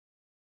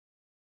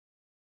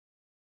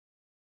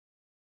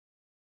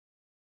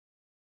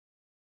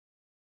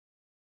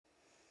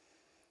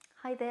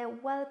Hi there,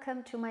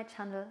 welcome to my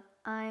channel.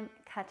 I'm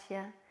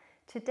Katja.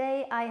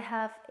 Today I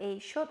have a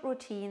short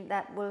routine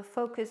that will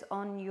focus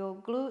on your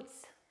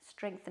glutes,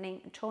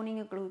 strengthening and toning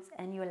your glutes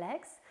and your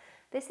legs.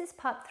 This is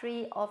part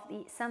 3 of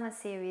the summer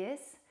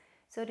series.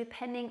 So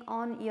depending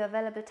on your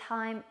available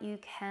time, you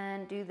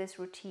can do this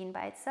routine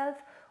by itself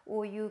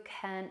or you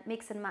can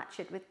mix and match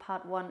it with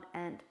part 1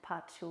 and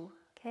part 2.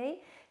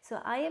 Okay,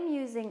 so I am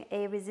using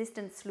a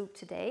resistance loop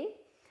today.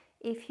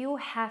 If you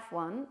have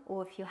one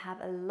or if you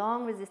have a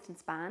long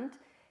resistance band,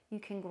 you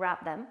can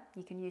grab them,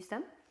 you can use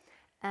them.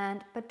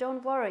 But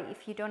don't worry,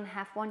 if you don't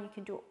have one, you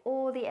can do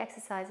all the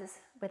exercises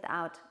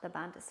without the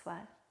band as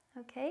well.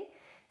 Okay,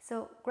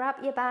 so grab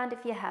your band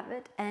if you have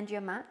it and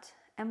your mat,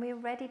 and we're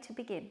ready to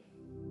begin.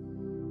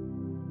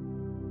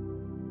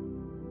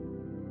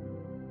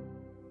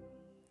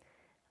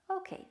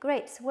 Okay,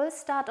 great. So we'll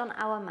start on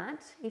our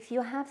mat. If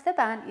you have the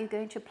band, you're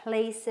going to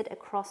place it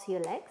across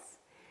your legs.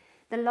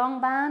 The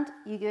long band,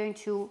 you're going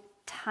to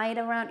tie it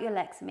around your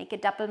legs, make a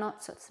double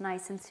knot so it's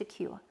nice and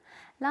secure.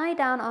 Lie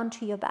down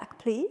onto your back,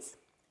 please,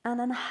 and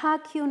then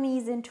hug your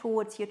knees in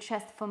towards your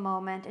chest for a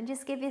moment and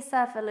just give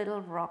yourself a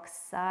little rock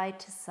side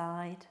to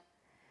side.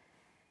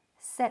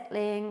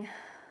 Settling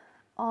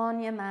on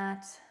your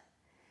mat,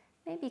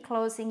 maybe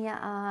closing your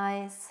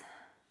eyes.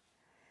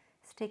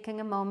 Just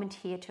taking a moment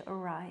here to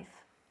arrive.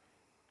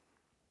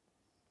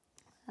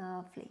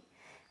 Lovely.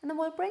 And then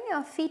we'll bring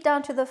our feet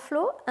down to the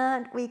floor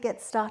and we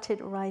get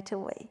started right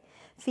away.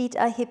 Feet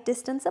are hip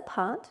distance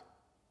apart.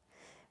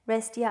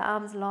 Rest your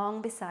arms long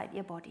beside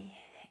your body.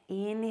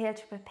 Inhale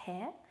to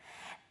prepare.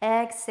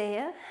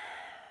 Exhale,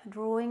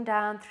 drawing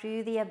down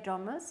through the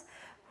abdominals,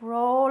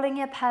 rolling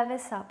your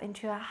pelvis up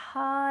into a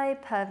high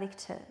pelvic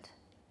tilt.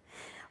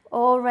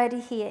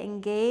 Already here,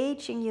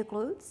 engaging your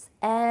glutes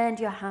and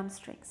your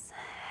hamstrings.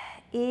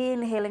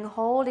 Inhaling,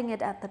 holding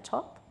it at the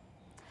top.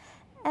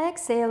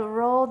 Exhale,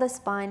 roll the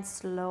spine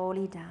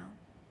slowly down.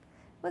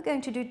 We're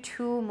going to do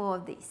 2 more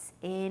of these.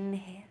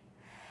 Inhale.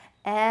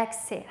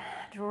 Exhale,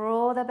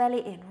 draw the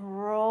belly in,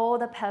 roll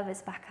the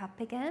pelvis back up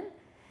again.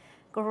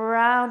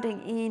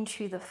 Grounding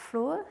into the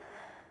floor.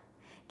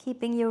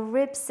 Keeping your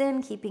ribs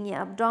in, keeping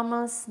your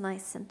abdominals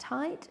nice and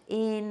tight.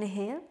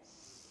 Inhale.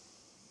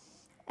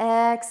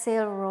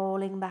 Exhale,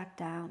 rolling back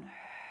down.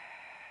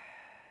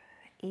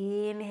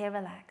 Inhale,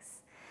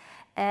 relax.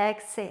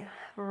 Exhale,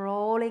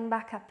 rolling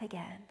back up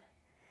again.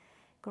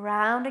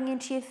 Grounding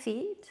into your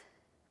feet.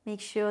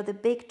 Make sure the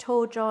big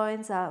toe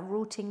joints are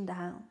rooting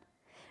down.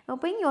 Now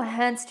bring your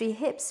hands to your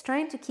hips,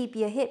 trying to keep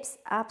your hips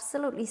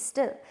absolutely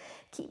still.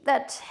 Keep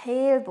that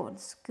tailbone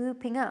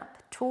scooping up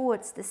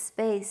towards the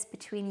space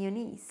between your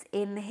knees.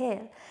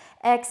 Inhale.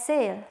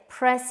 Exhale.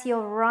 Press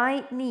your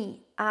right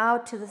knee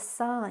out to the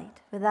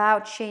side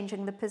without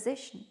changing the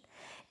position.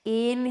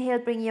 Inhale,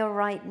 bring your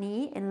right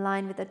knee in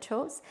line with the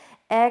toes.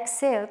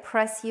 Exhale,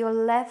 press your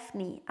left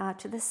knee out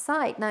to the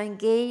side. Now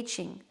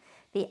engaging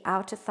the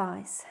outer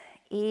thighs.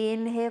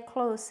 Inhale,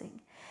 closing.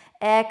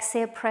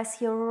 Exhale,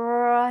 press your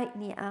right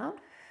knee out.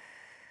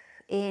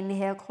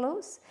 Inhale,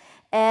 close.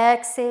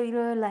 Exhale,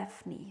 your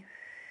left knee.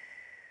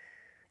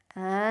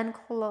 And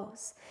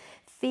close.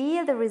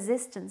 Feel the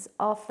resistance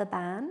of the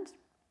band.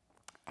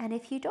 And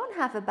if you don't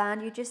have a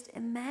band, you just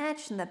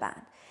imagine the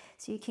band.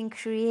 So you can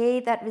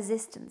create that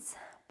resistance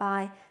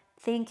by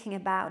thinking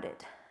about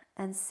it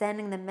and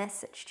sending the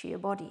message to your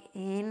body.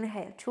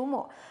 Inhale, 2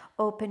 more.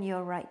 Open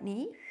your right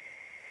knee.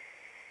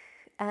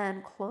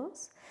 And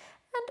close,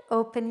 and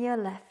open your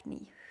left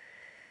knee,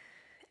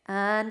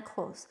 and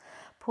close.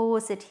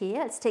 Pause it here.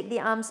 Let's take the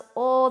arms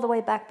all the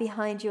way back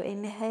behind you.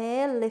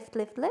 Inhale, lift,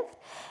 lift, lift.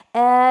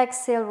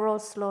 Exhale, roll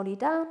slowly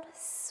down.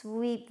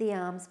 Sweep the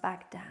arms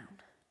back down.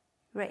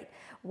 Great.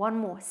 1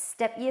 more.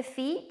 Step your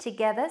feet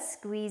together.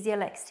 Squeeze your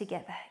legs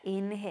together.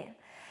 Inhale.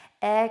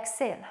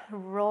 Exhale,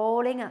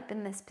 rolling up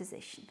in this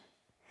position.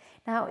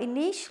 Now,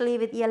 initially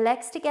with your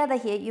legs together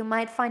here, you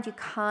might find you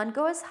can't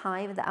go as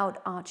high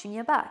without arching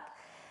your back.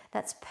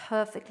 That's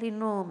perfectly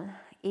normal.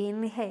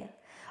 Inhale.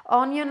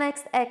 On your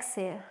next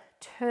exhale,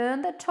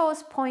 turn the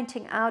toes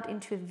pointing out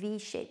into a V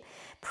shape.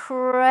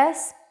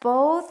 Press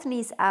both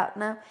knees out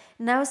now.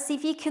 Now see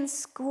if you can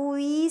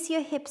squeeze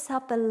your hips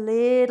up a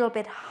little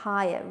bit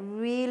higher.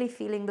 Really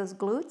feeling those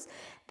glutes,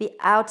 the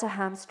outer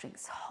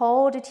hamstrings.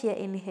 Hold it here.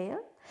 Inhale.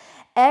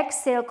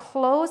 Exhale,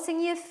 closing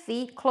your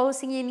feet,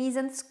 closing your knees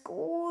and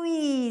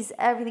squeeze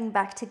everything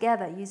back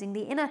together using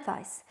the inner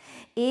thighs.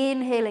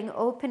 Inhaling,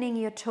 opening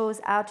your toes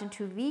out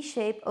into V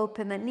shape,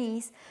 open the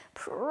knees,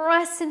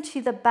 press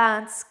into the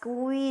band,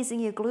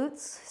 squeezing your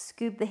glutes,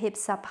 scoop the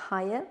hips up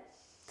higher.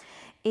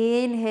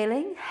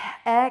 Inhaling,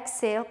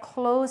 exhale,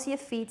 close your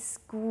feet,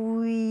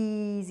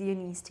 squeeze your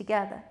knees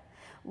together.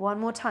 1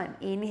 more time.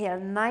 Inhale,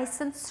 nice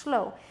and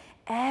slow.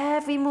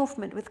 Every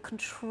movement with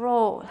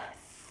control.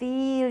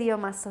 Feel your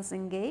muscles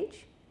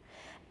engage.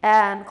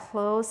 And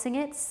closing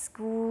it,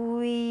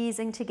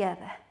 squeezing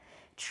together.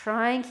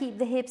 Try and keep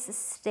the hips as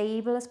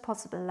stable as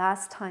possible.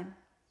 Last time.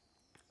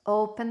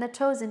 Open the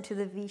toes into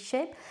the V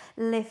shape,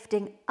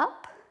 lifting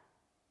up.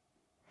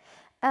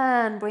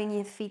 And bring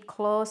your feet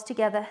close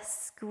together.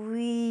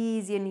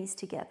 Squeeze your knees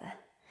together.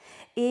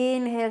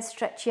 Inhale,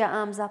 stretch your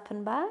arms up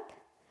and back.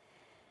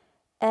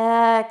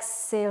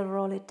 Exhale,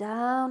 roll it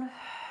down.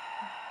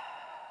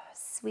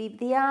 Sweep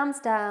the arms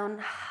down,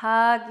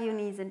 hug your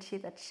knees into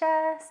the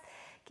chest.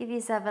 Give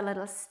yourself a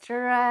little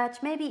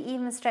stretch, maybe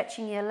even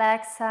stretching your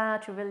legs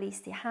out to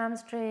release the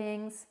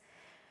hamstrings.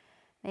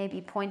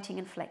 Maybe pointing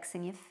and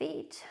flexing your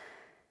feet.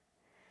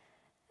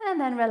 And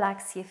then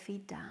relax your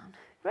feet down.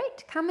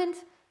 Great, come and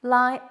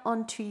lie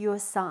onto your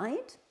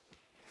side.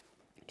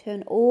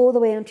 Turn all the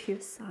way onto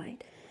your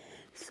side.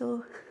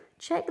 So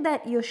check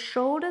that your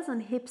shoulders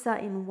and hips are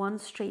in one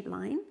straight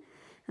line.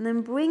 And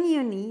then bring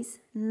your knees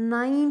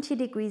 90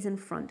 degrees in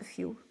front of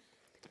you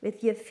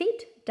with your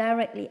feet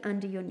directly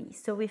under your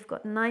knees. So we've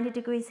got 90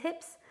 degrees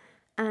hips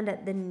and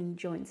at the knee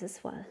joints as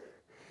well.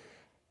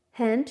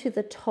 Hand to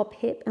the top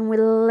hip and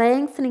we're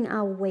lengthening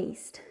our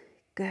waist.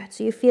 Good.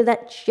 So you feel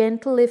that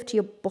gentle lift to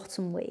your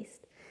bottom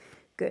waist.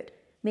 Good.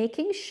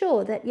 Making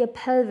sure that your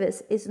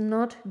pelvis is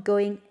not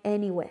going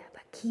anywhere,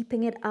 but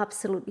keeping it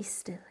absolutely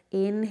still.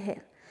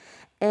 Inhale.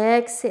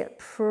 Exhale.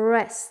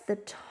 Press the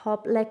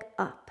top leg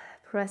up.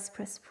 Press,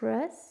 press,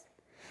 press.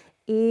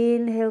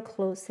 Inhale,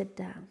 close it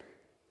down.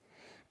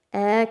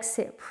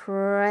 Exhale,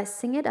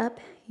 pressing it up,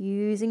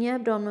 using your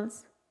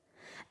abdominals.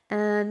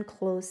 And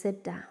close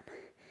it down.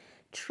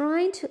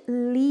 Trying to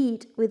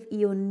lead with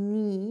your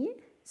knee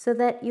so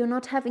that you're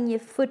not having your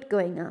foot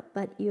going up,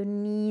 but your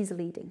knees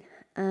leading.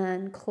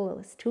 And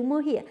close. 2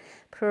 more here.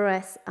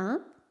 Press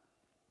up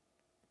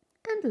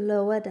and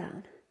lower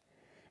down.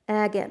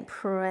 Again,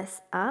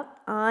 press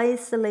up,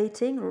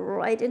 isolating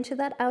right into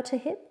that outer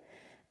hip.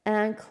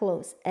 And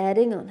close.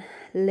 Adding on.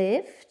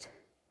 Lift.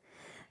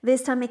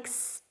 This time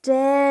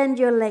extend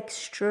your leg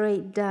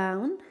straight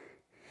down.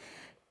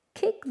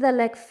 Kick the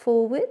leg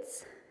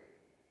forwards.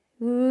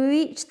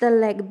 Reach the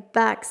leg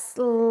back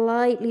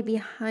slightly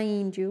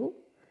behind you.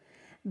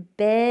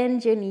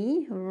 Bend your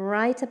knee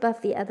right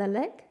above the other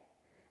leg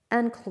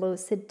and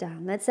close it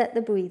down. Let's set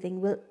the breathing.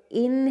 We'll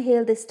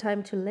inhale this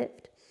time to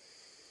lift.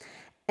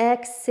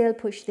 Exhale,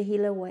 push the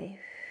heel away.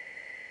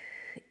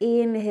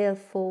 Inhale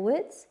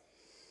forwards.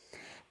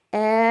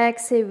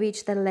 Exhale,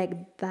 reach the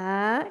leg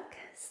back,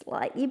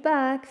 slightly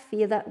back.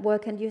 Feel that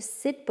work on your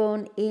sit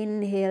bone.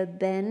 Inhale,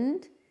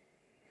 bend.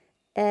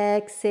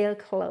 Exhale,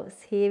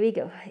 close. Here we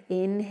go.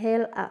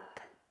 Inhale, up.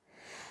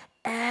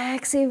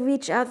 Exhale,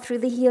 reach out through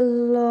the heel,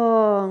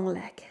 long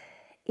leg.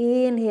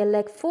 Inhale,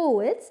 leg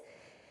forwards.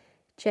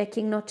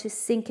 Checking not to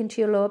sink into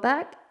your lower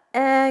back.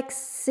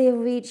 Exhale,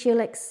 reach your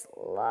leg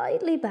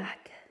slightly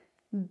back.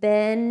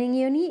 Bending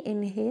your knee,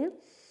 inhale.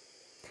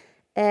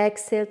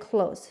 Exhale,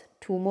 close.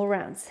 2 more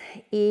rounds.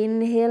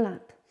 Inhale,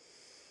 up.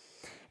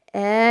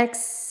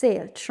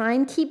 Exhale. Try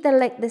and keep the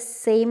leg the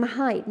same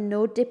height.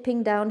 No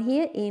dipping down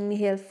here.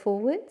 Inhale,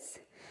 forwards.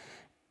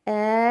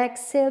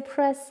 Exhale,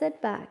 press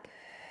it back.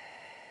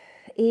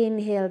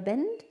 Inhale,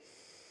 bend.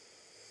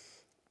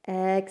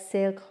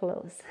 Exhale,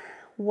 close.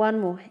 1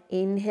 more.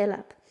 Inhale,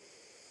 up.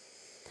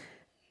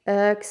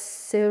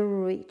 Exhale,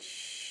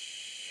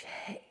 reach.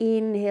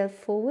 Inhale,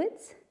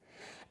 forwards.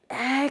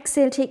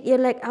 Exhale, take your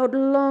leg out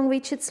long,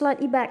 reach it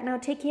slightly back. Now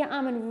take your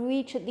arm and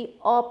reach it the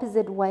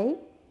opposite way.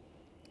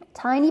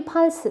 Tiny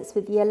pulses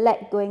with your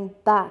leg going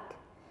back,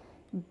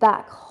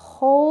 back.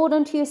 Hold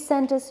onto your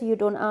center so you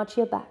don't arch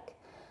your back.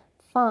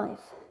 5,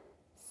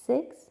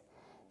 6,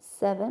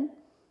 7,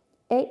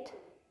 8,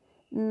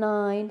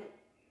 9,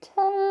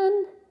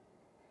 10.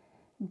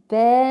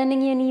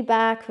 Bending your knee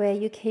back where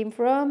you came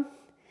from.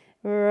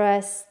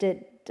 Rest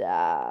it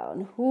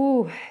down.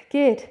 Ooh,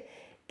 good.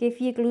 Give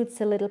your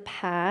glutes a little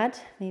pad,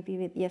 maybe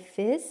with your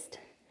fist.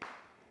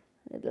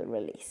 Little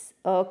release.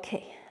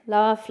 Okay,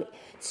 lovely.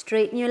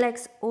 Straighten your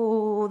legs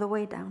all the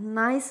way down.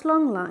 Nice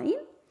long line.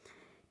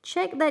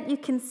 Check that you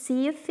can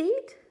see your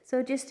feet.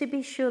 So just to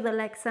be sure the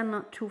legs are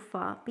not too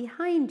far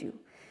behind you.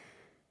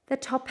 The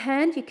top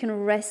hand, you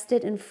can rest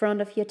it in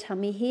front of your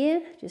tummy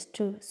here, just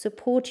to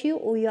support you,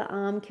 or your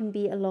arm can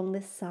be along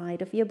the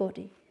side of your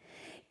body.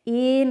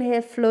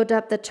 Inhale, float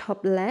up the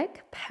top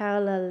leg,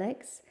 parallel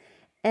legs.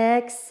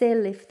 Exhale,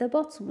 lift the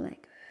bottom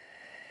leg.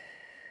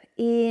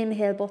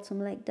 Inhale,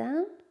 bottom leg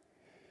down.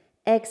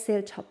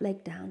 Exhale, top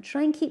leg down.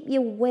 Try and keep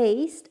your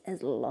waist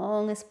as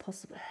long as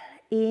possible.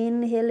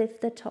 Inhale,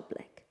 lift the top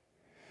leg.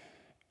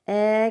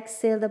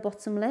 Exhale, the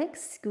bottom leg.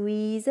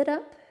 Squeeze it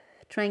up.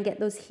 Try and get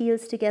those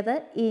heels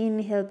together.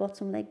 Inhale,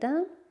 bottom leg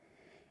down.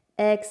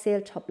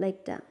 Exhale, top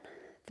leg down.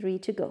 3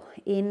 to go.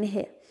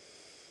 Inhale.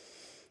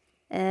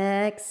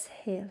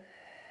 Exhale.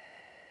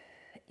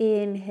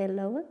 Inhale,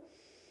 lower.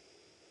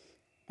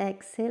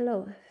 Exhale,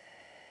 lower.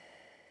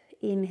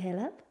 Inhale,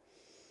 up.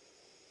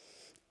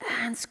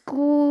 And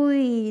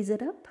squeeze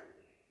it up.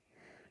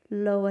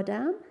 Lower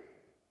down.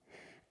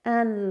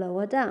 And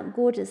lower down.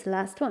 Gorgeous.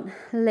 Last one.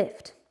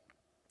 Lift.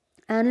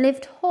 And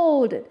lift,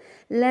 hold it.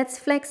 Let's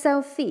flex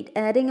our feet.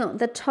 Adding on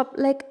the top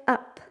leg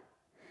up.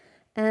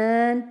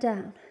 And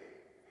down.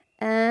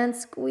 And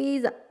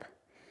squeeze up.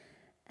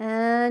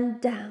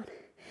 And down.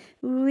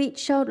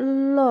 Reach out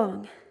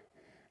long.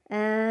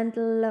 And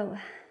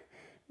lower.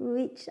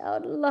 Reach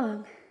out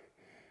long.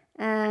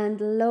 And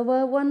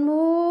lower, one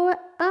more,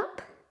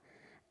 up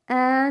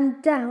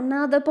and down.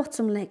 Now the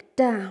bottom leg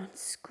down,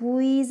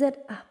 squeeze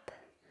it up,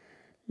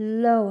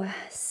 lower,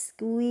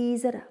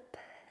 squeeze it up.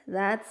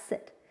 That's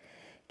it.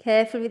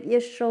 Careful with your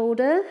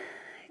shoulder.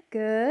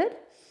 Good.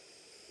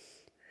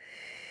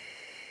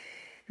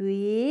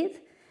 Breathe.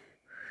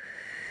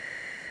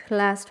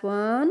 Last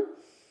one.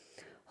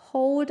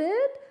 Hold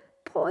it.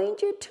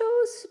 Point your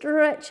toes.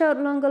 Stretch out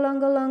longer,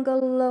 longer, longer.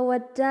 Lower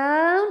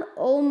down.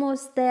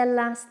 Almost there.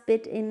 Last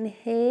bit.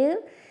 Inhale.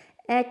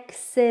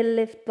 Exhale.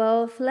 Lift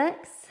both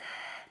legs.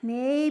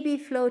 Maybe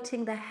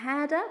floating the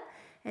head up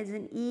as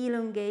an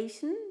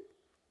elongation.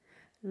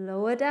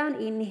 Lower down.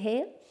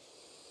 Inhale.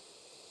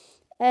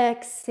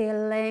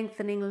 Exhale.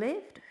 Lengthening.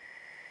 Lift.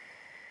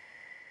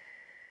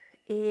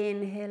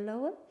 Inhale.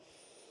 Lower.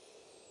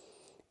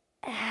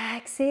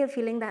 Exhale,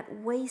 feeling that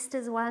waist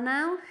as well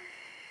now.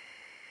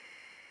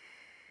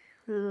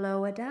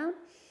 Lower down.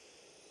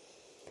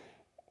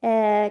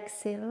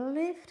 Exhale,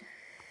 lift.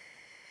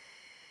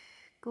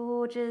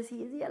 Gorgeous.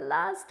 Here's your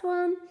last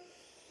one.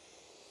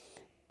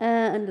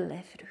 And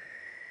lift.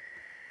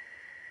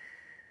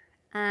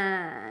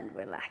 And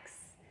relax.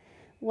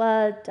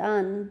 Well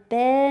done.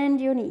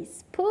 Bend your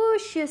knees.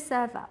 Push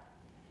yourself up.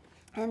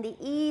 And the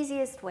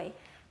easiest way,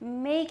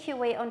 make your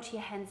way onto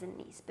your hands and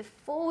knees.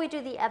 Before we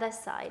do the other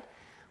side,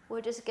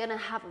 we're just gonna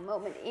have a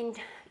moment in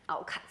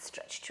our cat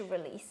stretch to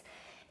release.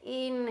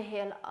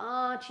 Inhale,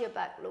 arch your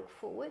back, look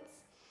forwards.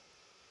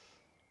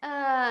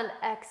 And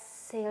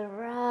exhale,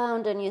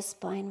 round your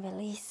spine,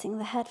 releasing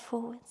the head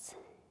forwards.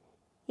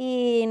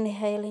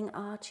 Inhaling,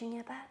 arching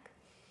your back.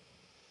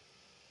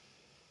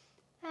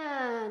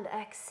 And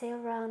exhale,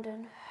 round.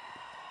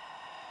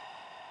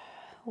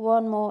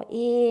 One more,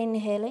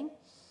 inhaling.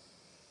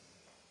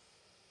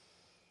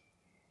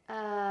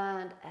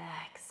 And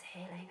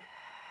exhaling.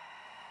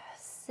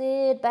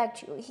 Sit back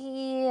to your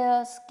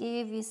heels.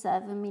 Give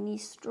yourself a mini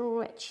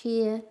stretch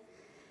here.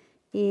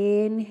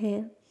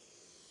 Inhale.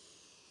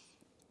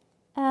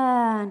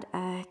 And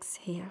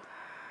exhale.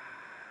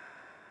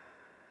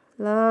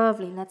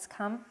 Lovely. Let's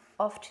come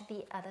off to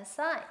the other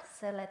side.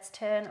 So let's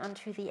turn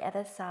onto the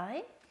other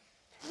side.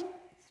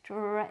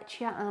 Stretch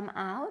your arm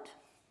out.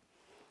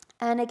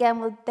 And again,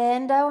 we'll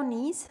bend our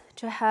knees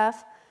to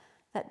have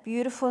that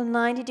beautiful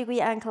 90-degree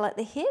angle at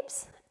the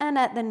hips and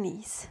at the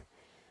knees.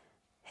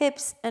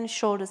 Hips and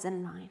shoulders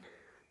in line.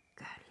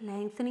 Good.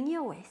 Lengthening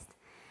your waist.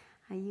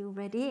 Are you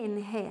ready?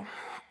 Inhale.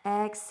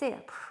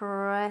 Exhale.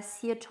 Press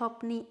your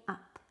top knee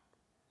up.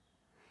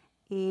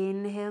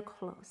 Inhale,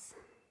 close.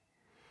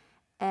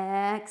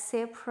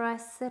 Exhale,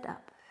 press it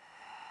up.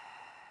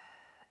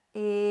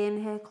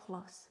 Inhale,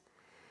 close.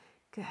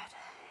 Good.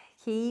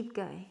 Keep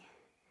going.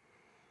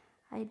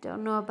 I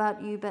don't know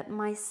about you, but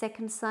my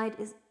second side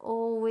is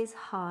always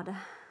harder.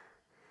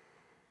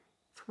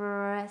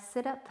 Press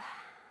it up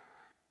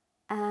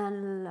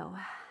and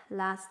lower.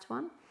 Last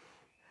one.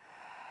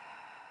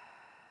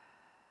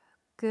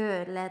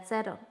 Good, let's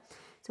add on.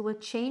 So we'll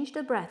change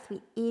the breath.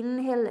 We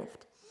inhale,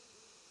 lift.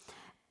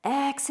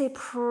 Exhale,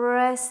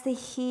 press the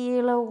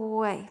heel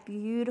away.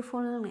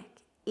 Beautiful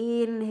neck.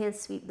 Inhale,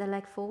 sweep the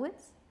leg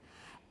forwards.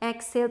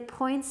 Exhale,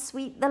 point,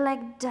 sweep the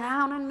leg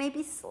down and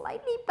maybe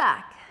slightly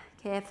back.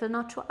 Careful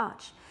not to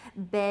arch.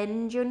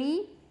 Bend your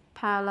knee,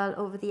 parallel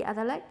over the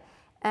other leg,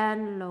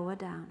 and lower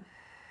down.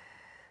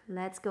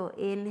 Let's go.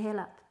 Inhale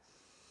up.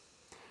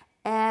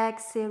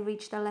 Exhale,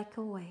 reach the leg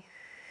away.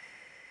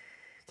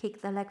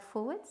 Kick the leg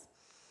forwards.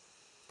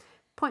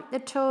 Point the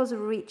toes,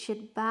 reach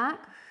it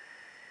back.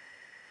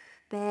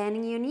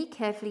 Bending your knee.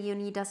 Carefully your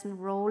knee doesn't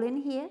roll in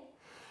here.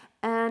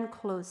 And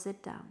close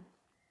it down.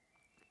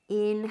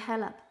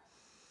 Inhale up.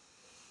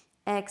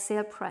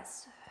 Exhale,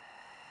 press.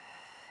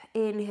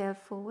 Inhale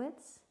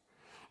forwards.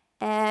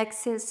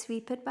 Exhale,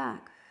 sweep it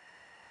back.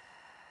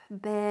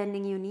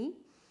 Bending your knee.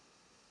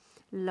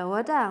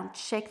 Lower down.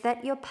 Check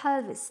that your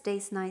pelvis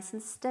stays nice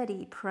and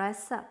steady.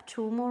 Press up.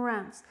 2 more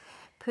rounds.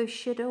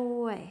 Push it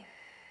away.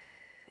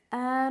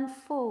 And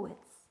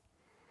forwards.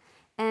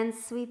 And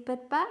sweep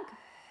it back.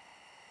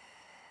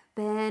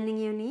 Bending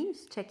your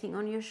knees. Checking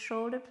on your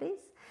shoulder,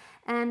 please.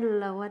 And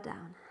lower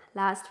down.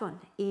 Last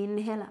one.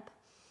 Inhale up.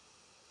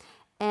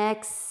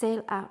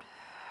 Exhale out.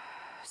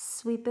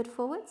 Sweep it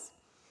forwards.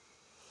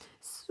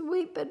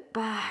 Sweep it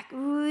back.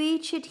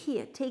 Reach it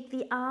here. Take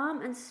the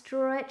arm and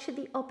stretch it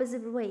the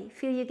opposite way.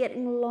 Feel you're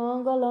getting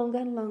longer, longer,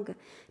 and longer.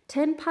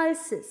 10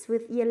 pulses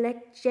with your leg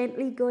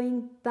gently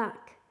going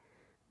back,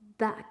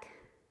 back,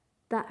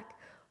 back.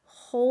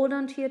 Hold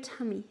on to your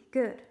tummy.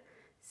 Good.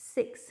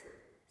 6,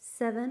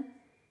 7,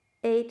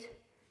 8,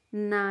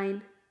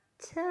 9,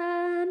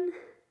 10.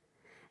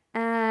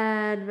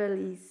 And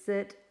release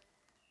it.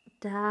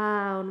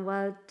 Down.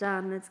 Well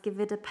done. Let's give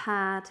it a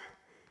pat.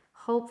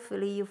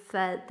 Hopefully you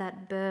felt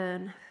that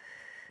burn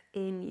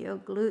in your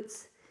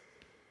glutes.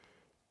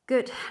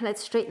 Good.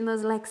 Let's straighten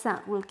those legs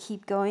out. We'll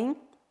keep going.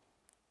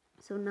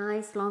 So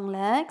nice long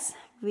legs.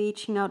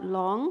 Reaching out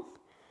long.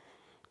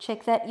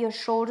 Check that your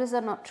shoulders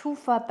are not too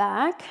far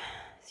back.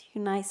 So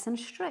you're nice and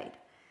straight.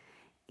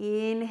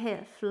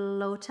 Inhale.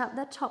 Float up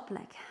the top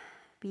leg.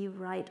 Be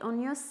right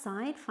on your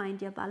side,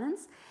 find your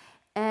balance.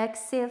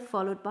 Exhale,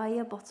 followed by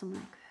your bottom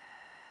leg.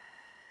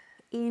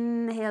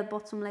 Inhale,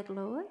 bottom leg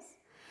lowers.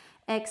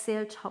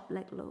 Exhale, top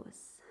leg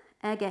lowers.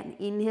 Again,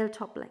 inhale,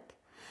 top leg.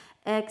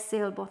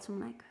 Exhale, bottom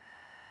leg.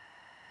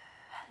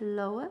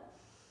 Lower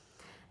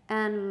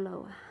and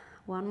lower.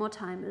 One more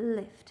time,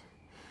 lift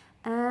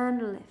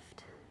and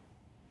lift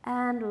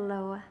and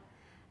lower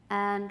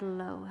and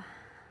lower.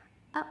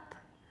 Up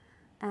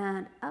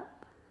and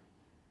up,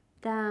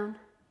 down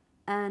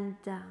and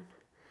down.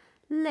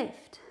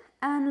 Lift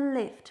and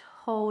lift.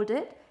 Hold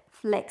it.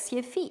 Flex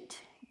your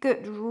feet.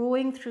 Good.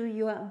 Drawing through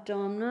your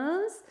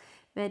abdominals.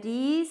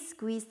 Ready?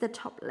 Squeeze the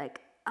top leg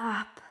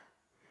up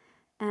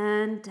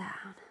and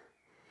down.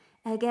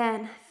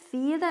 Again,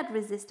 feel that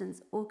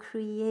resistance or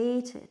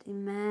create it.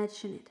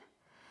 Imagine it.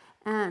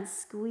 And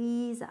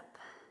squeeze up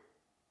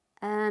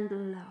and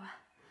lower.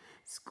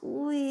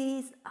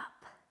 Squeeze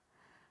up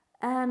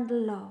and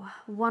lower.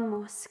 One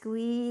more.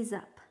 Squeeze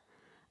up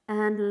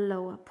and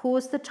lower.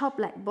 Pause the top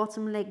leg,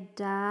 bottom leg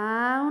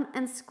down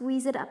and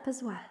squeeze it up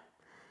as well.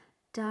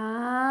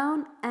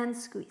 Down and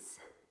squeeze.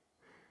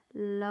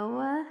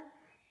 Lower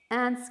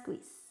and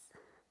squeeze.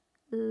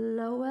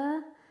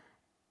 Lower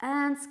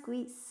and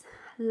squeeze.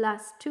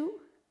 Last two.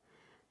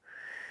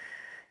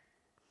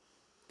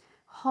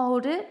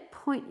 Hold it.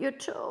 Point your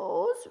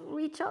toes.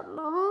 Reach out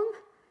long.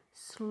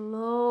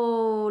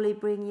 Slowly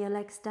bring your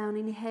legs down.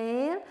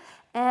 Inhale.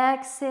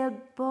 Exhale,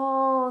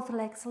 both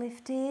legs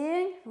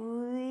lifting.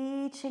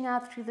 Reaching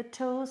out through the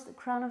toes, the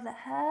crown of the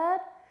head.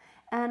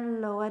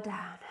 And lower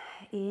down.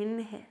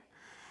 Inhale.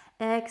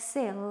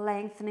 Exhale,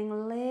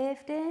 lengthening,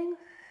 lifting.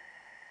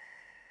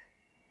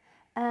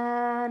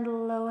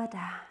 And lower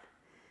down.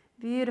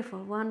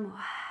 Beautiful. One more.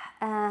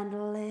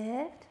 And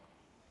lift.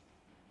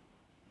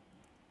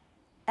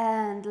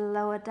 And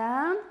lower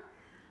down.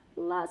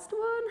 Last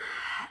one.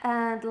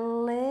 And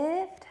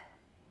lift.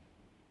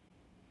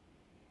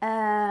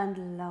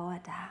 And lower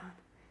down.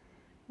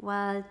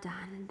 Well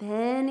done.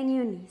 Bending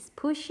your knees.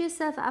 Push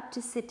yourself up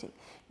to sitting.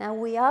 Now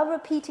we are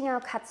repeating our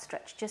cat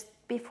stretch. Just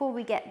before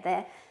we get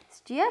there,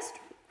 just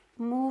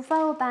move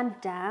our band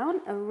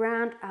down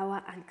around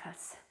our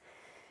ankles.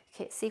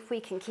 Okay, see if we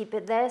can keep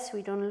it there so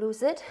we don't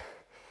lose it.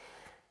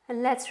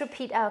 And let's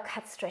repeat our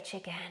cat stretch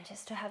again,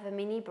 just to have a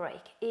mini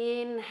break.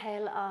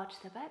 Inhale, arch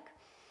the back.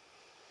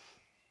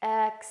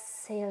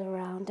 Exhale,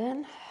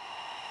 rounding.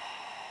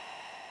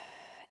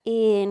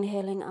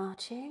 Inhaling,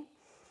 arching.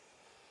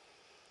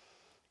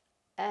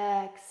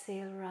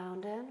 Exhale,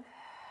 rounding.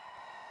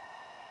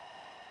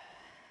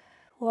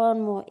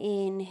 One more,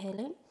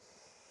 inhaling.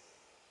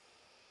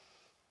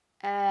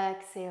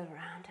 Exhale,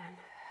 rounding.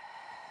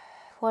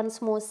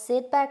 Once more,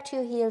 sit back to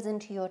your heels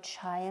into your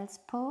child's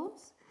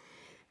pose.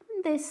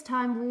 This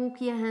time, walk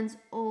your hands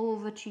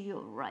over to your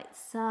right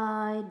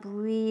side.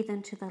 Breathe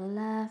into the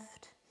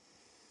left.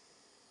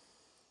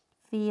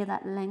 Feel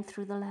that length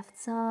through the left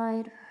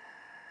side.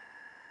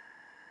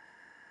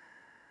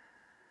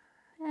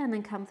 And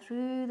then come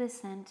through the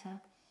center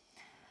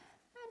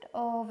and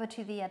over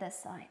to the other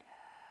side.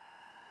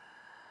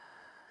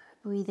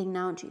 Breathing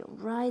now into your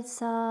right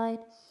side.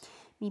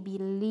 Maybe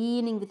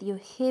leaning with your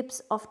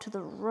hips off to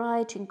the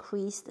right to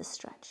increase the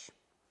stretch.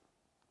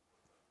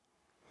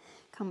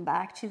 Come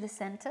back to the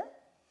center.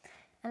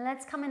 And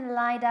let's come and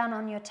lie down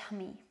on your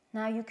tummy.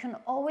 Now you can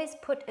always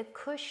put a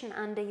cushion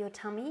under your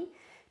tummy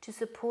to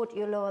support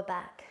your lower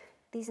back.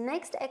 These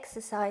next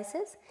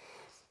exercises,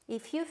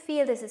 if you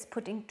feel this is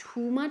putting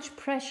too much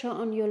pressure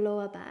on your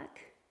lower back,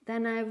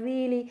 then I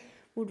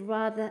would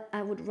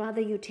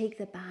rather you take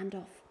the band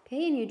off,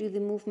 okay? And you do the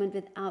movement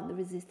without the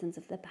resistance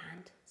of the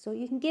band. So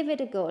you can give it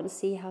a go and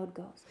see how it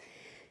goes.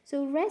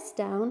 So rest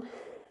down,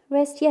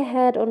 rest your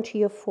head onto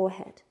your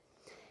forehead.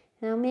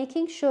 Now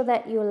making sure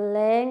that you're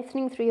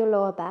lengthening through your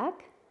lower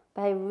back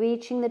by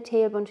reaching the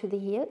tailbone to the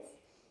heels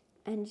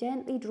and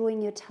gently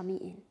drawing your tummy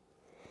in.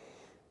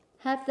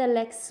 Have the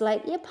legs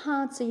slightly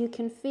apart so you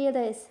can feel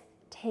there is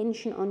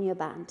tension on your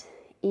band.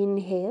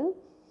 Inhale,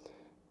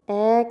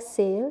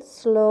 exhale,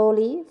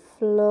 slowly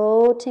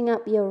floating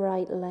up your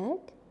right leg.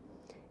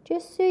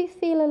 Just so you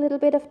feel a little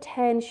bit of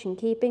tension,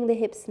 keeping the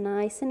hips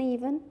nice and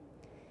even.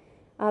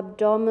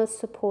 Abdominals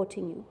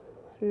supporting you.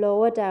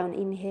 Lower down,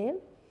 inhale.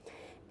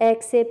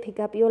 Exhale, pick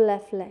up your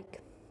left leg.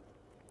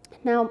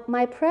 Now,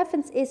 my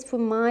preference is for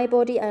my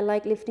body, I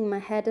like lifting my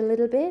head a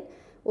little bit,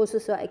 also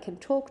so I can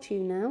talk to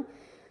you now.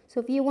 So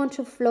if you want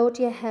to float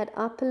your head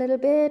up a little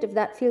bit, if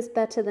that feels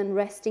better than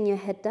resting your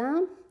head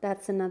down,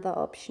 that's another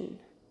option.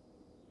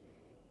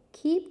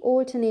 Keep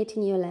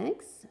alternating your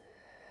legs.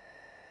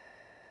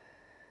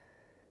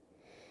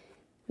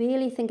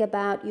 Really think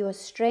about your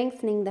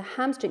strengthening the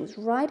hamstrings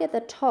right at the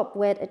top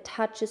where it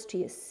attaches to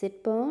your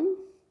sit bone.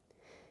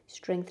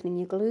 Strengthening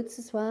your glutes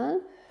as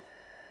well.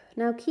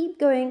 Now keep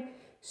going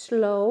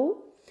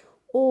slow,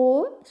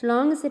 or as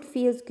long as it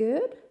feels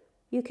good,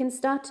 you can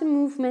start to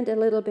movement a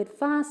little bit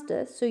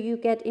faster so you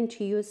get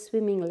into your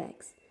swimming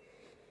legs.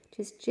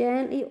 Just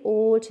gently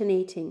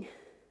alternating.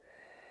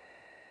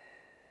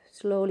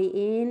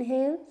 Slowly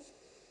inhale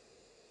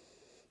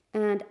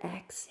and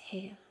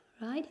exhale.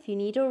 Right? If you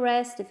need a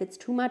rest, if it's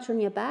too much on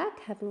your back,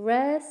 have a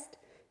rest.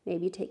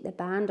 Maybe take the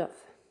band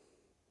off.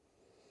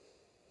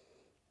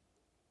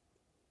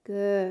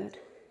 Good.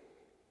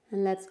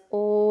 And let's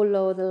all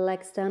lower the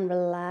legs down,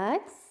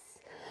 relax.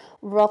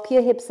 Rock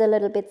your hips a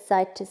little bit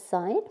side to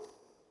side.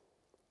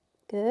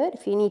 Good.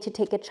 If you need to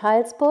take a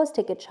child's pose,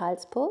 take a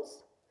child's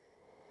pose.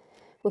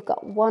 We've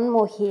got one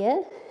more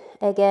here.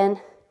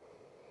 Again,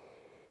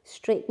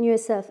 straighten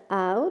yourself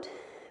out.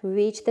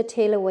 Reach the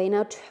tail away.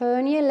 Now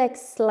turn your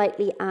legs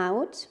slightly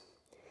out.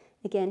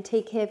 Again,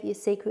 take care of your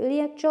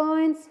sacroiliac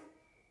joints.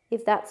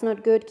 If that's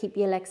not good, keep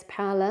your legs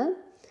parallel.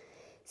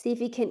 See if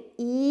you can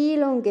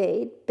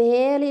elongate,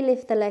 barely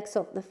lift the legs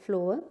off the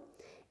floor.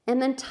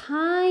 And then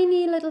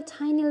tiny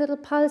little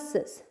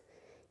pulses.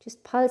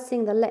 Just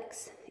pulsing the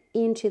legs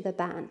into the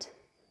band.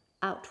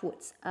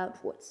 Outwards,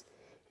 outwards.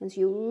 And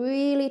so you're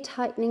really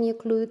tightening your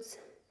glutes,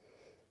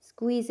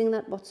 squeezing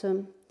that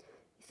bottom.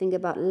 Think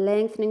about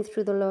lengthening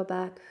through the lower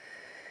back.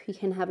 You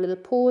can have little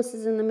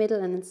pauses in the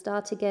middle and then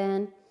start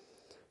again.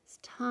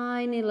 Just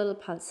tiny little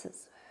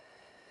pulses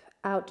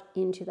out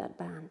into that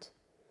band.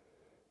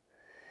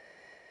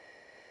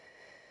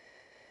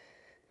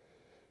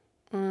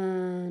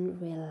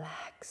 And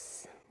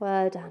relax.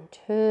 Well done.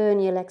 Turn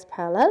your legs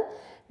parallel.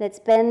 Let's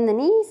bend the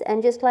knees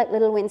and just like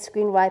little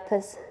windscreen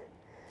wipers,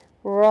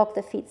 rock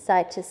the feet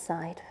side to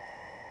side.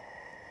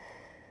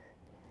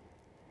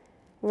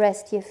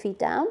 Rest your feet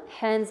down,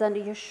 hands under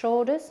your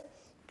shoulders.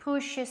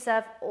 Push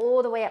yourself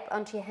all the way up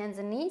onto your hands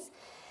and knees.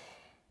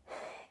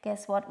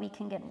 Guess what? We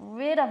can get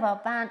rid of our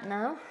band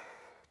now.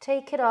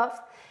 Take it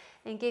off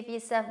and give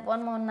yourself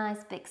one more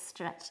nice big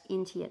stretch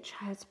into your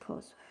child's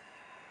pose.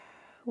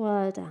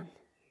 Well done.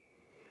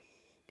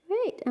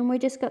 Great, and we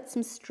just got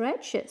some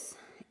stretches.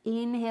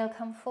 Inhale,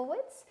 come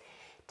forwards.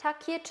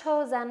 Tuck your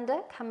toes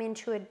under, come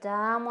into a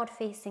downward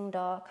facing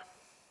dog.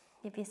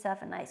 Give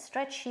yourself a nice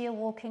stretch here,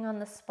 walking on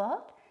the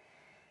spot.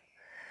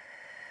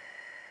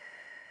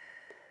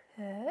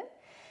 Good.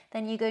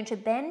 Then you're going to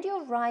bend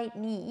your right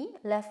knee.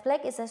 Left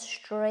leg is as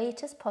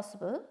straight as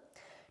possible.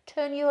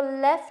 Turn your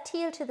left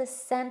heel to the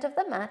center of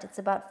the mat. It's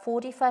about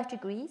 45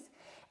 degrees.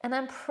 And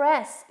then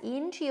press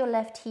into your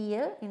left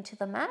heel, into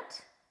the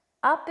mat,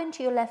 up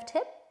into your left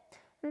hip.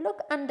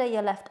 Look under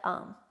your left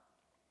arm.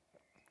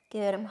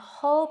 Good. I'm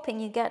hoping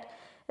you get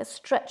a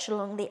stretch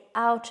along the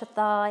outer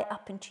thigh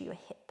up into your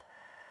hip.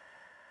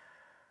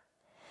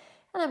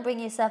 And then bring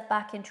yourself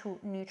back into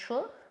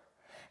neutral.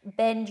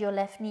 Bend your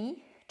left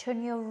knee.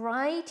 Turn your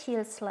right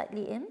heel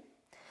slightly in.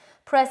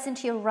 Press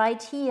into your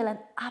right heel and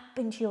up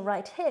into your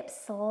right hip,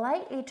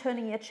 slightly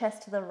turning your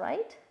chest to the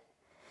right.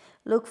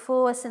 Look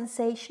for a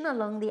sensation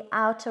along the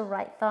outer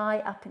right thigh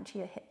up into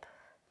your hip.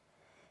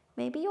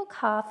 Maybe your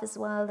calf as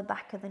well, the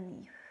back of the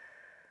knee.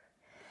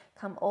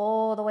 Come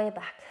all the way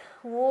back.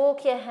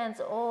 Walk your hands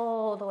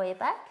all the way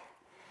back.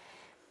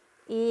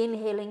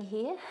 Inhaling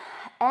here.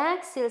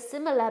 Exhale,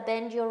 similar,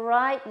 bend your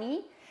right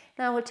knee.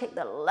 Now we'll take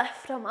the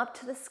left arm up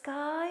to the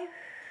sky.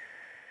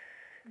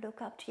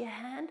 Look up to your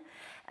hand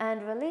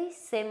and release.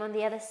 Same on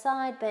the other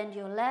side. Bend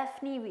your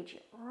left knee, reach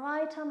your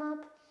right arm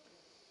up.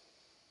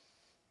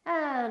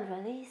 And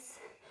release.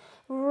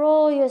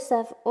 Roll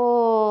yourself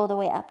all the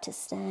way up to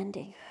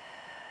standing.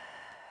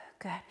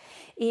 Good.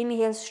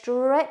 Inhale,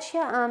 stretch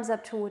your arms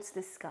up towards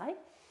the sky.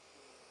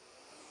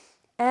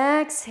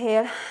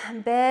 Exhale,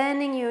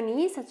 bending your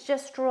knees. Let's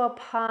just draw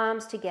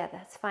palms together.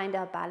 Let's find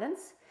our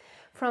balance.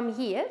 From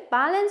here,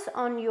 balance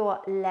on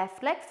your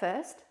left leg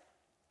first.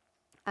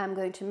 I'm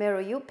going to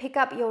mirror you. Pick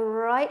up your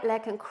right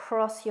leg and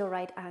cross your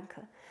right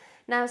ankle.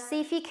 Now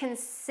see if you can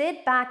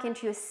sit back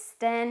into your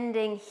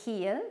standing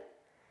heel.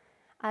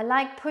 I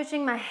like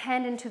pushing my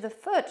hand into the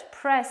foot.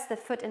 Press the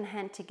foot and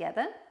hand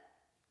together.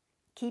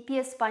 Keep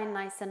your spine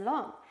nice and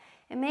long.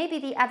 And maybe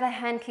the other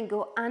hand can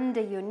go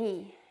under your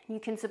knee. You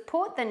can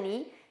support the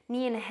knee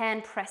and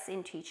hand press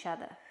into each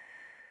other.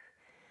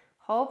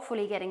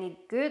 Hopefully getting a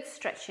good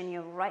stretch in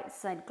your right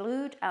side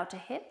glute, outer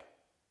hip.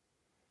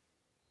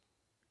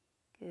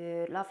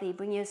 Good, lovely.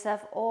 Bring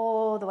yourself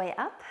all the way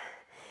up.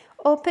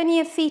 Open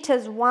your feet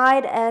as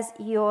wide as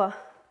your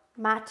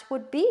mat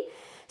would be.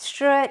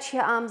 Stretch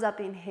your arms up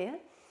in here.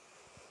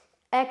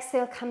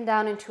 Exhale, come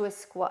down into a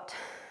squat.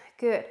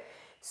 Good.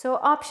 So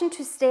option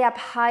to stay up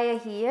higher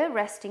here,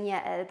 resting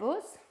your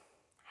elbows.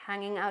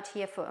 Hanging out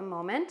here for a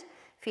moment,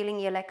 feeling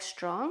your legs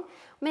strong.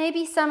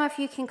 Maybe some of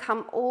you can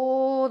come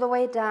all the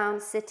way down,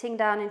 sitting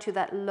down into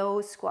that low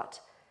squat.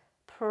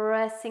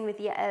 Pressing with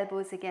your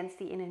elbows against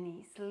the inner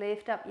knees.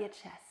 Lift up your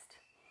chest.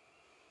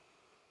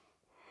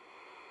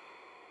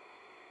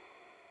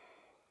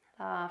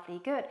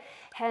 Lovely, good.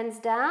 Hands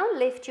down,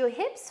 lift your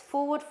hips,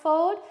 forward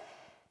fold.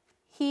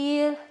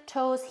 Heel,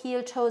 toes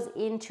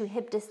into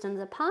hip distance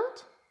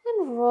apart.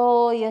 And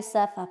roll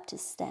yourself up to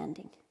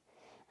standing.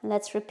 And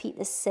let's repeat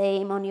the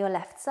same on your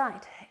left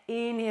side.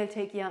 Inhale,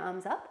 take your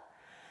arms up.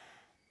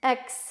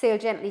 Exhale,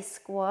 gently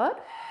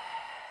squat.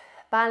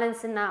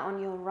 Balancing now on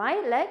your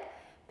right leg.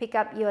 Pick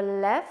up your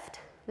left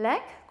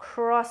leg,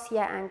 cross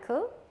your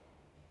ankle,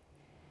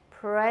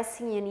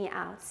 pressing your knee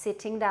out,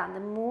 sitting down.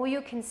 The more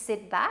you can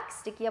sit back,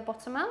 stick your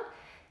bottom out,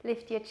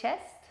 Lift your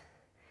chest.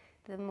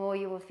 The more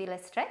you will feel a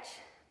stretch.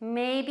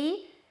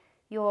 Maybe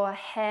your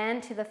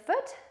hand to the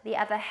foot, the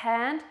other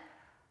hand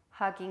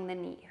hugging the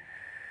knee.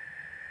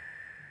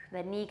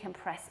 The knee can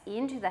press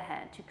into the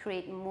hand to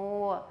create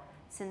more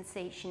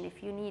sensation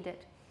if you need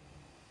it.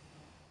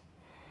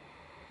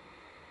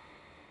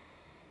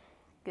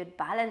 Good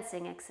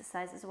balancing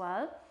exercise as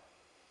well.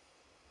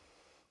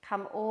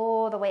 Come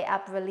all the way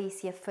up,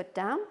 release your foot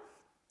down.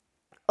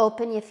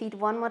 Open your feet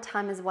one more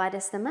time as wide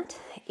as the mat.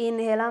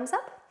 Inhale, arms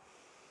up.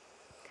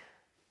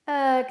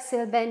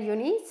 Exhale, bend your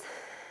knees.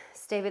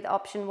 Stay with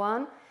option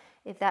 1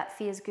 if that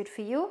feels good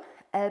for you.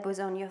 Elbows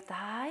on your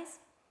thighs.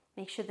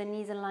 Make sure the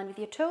knees in line with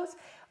your toes.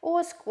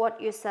 Or squat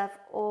yourself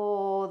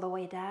all the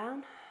way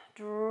down,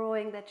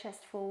 drawing the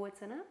chest forwards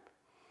and up.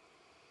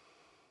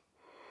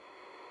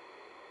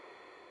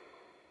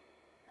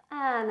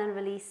 And then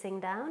releasing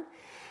down.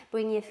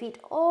 Bring your feet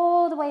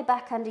all the way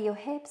back under your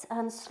hips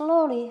and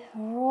slowly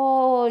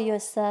roll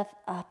yourself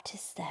up to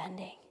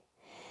standing.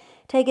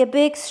 Take a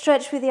big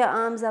stretch with your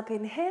arms up,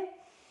 inhale.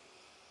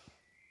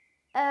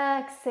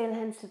 Exhale,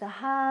 hands to the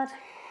heart.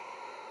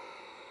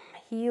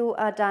 You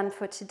are done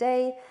for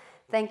today.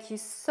 Thank you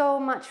so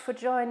much for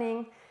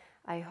joining.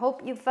 I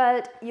hope you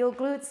felt your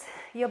glutes,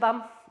 your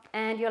bum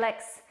and your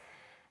legs.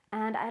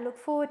 And I look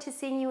forward to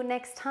seeing you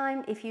next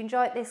time. If you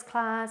enjoyed this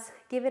class,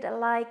 give it a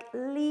like,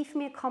 leave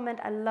me a comment.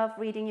 I love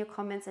reading your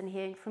comments and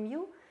hearing from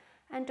you.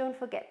 And don't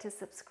forget to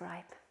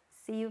subscribe.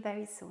 See you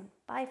very soon.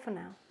 Bye for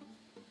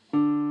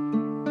now.